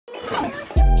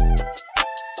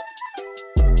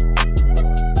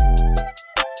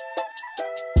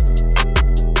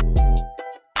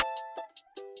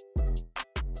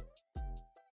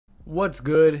What's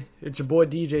good? It's your boy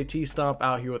DJ TStomp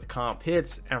out here with Comp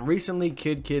Hits, and recently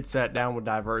Kid sat down with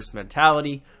Diverse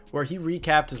Mentality, where he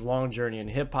recapped his long journey in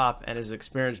hip-hop and his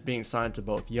experience being signed to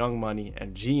both Young Money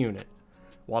and G-Unit.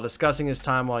 While discussing his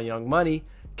time on Young Money,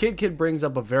 Kid brings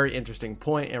up a very interesting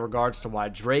point in regards to why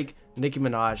Drake, Nicki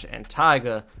Minaj, and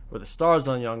Tyga were the stars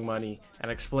on Young Money, and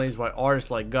explains why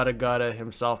artists like Gudda Gudda,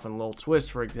 himself, and Lil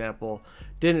Twist, for example,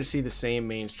 didn't see the same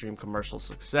mainstream commercial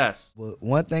success. But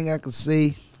one thing I could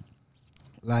say,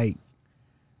 like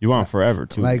you want forever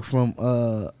too, like from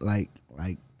like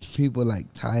people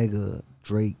like Tyga,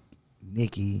 Drake,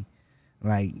 Nicki,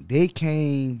 like they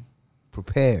came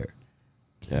prepared.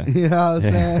 Yeah. You know what I'm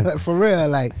saying? Like, for real,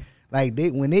 like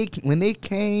they when they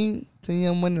came to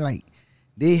Young Money, like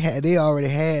they already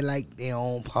had like their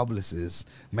own publicists,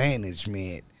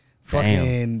 management,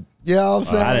 fucking. You know what I'm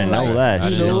saying? I didn't know that. I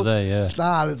didn't know that. Yeah.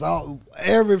 Stylists,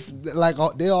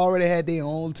 they already had their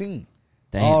own team.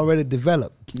 Damn. Already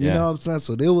developed. You Yeah. know what I'm saying?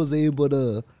 So they was able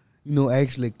to,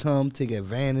 actually take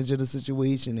advantage of the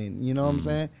situation and, you know what I'm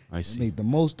saying? I see. Make the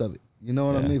most of it. You know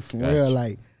what I Yeah, mean? For gotcha. real,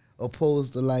 like,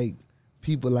 opposed to, like,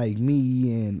 people like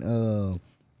me and,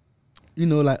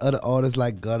 like other artists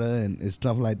like Gudda and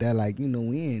stuff like that. Like, we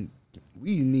didn't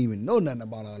even know nothing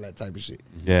about all that type of shit.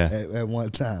 Yeah. At one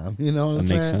time. You know what I'm That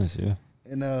saying? makes sense, yeah.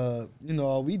 And,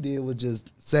 all we did was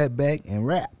just sat back and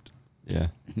rapped. Yeah.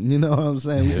 You know what I'm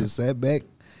saying? Yeah. We just sat back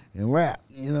and rap.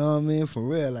 You know what I mean? For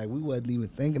real. Like, we wasn't even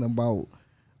thinking about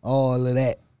all of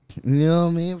that. You know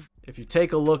what I mean? If you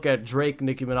take a look at Drake,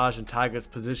 Nicki Minaj, and Tyga's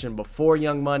position before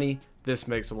Young Money, this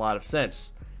makes a lot of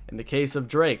sense. In the case of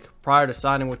Drake, prior to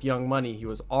signing with Young Money, he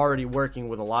was already working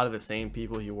with a lot of the same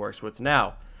people he works with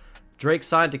now. Drake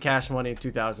signed to Cash Money in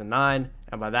 2009,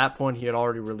 and by that point he had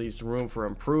already released Room for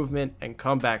Improvement and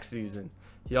Comeback Season.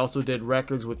 He also did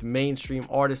records with mainstream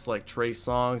artists like Trey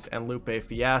Songz and Lupe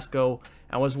Fiasco,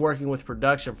 and was working with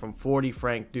production from 40,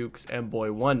 Frank Dukes, and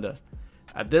Boy Wonder.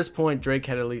 At this point, Drake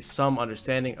had at least some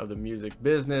understanding of the music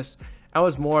business, and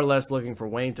was more or less looking for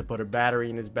Wayne to put a battery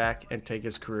in his back and take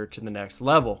his career to the next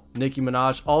level. Nicki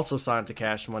Minaj also signed to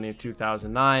Cash Money in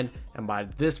 2009, and by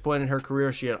this point in her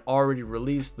career, she had already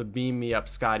released the Beam Me Up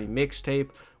Scotty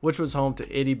mixtape, which was home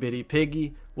to Itty Bitty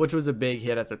Piggy, which was a big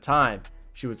hit at the time.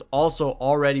 She was also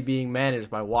already being managed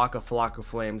by Waka Flocka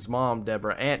Flame's mom,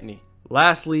 Deborah Anthony.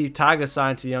 Lastly, Tyga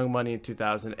signed to Young Money in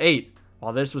 2008.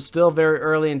 While this was still very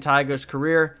early in Tyga's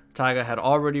career, Tyga had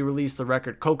already released the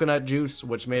record Coconut Juice,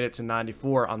 which made it to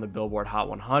 94 on the Billboard Hot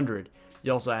 100. He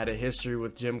also had a history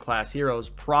with Gym Class Heroes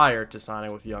prior to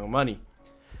signing with Young Money.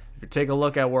 If you take a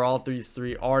look at where all these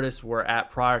three artists were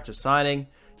at prior to signing,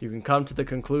 you can come to the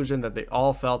conclusion that they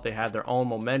all felt they had their own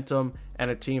momentum and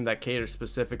a team that catered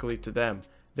specifically to them.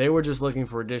 They were just looking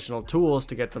for additional tools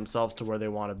to get themselves to where they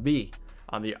want to be.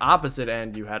 On the opposite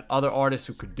end, you had other artists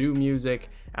who could do music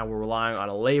and were relying on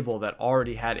a label that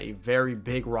already had a very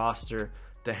big roster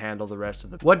to handle the rest of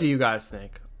the. What do you guys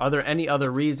think? Are there any other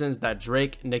reasons that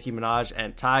Drake, Nicki Minaj,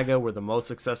 and Tyga were the most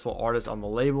successful artists on the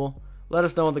label? Let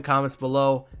us know in the comments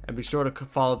below, and be sure to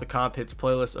follow the Comp Hits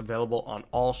playlist available on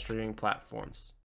all streaming platforms.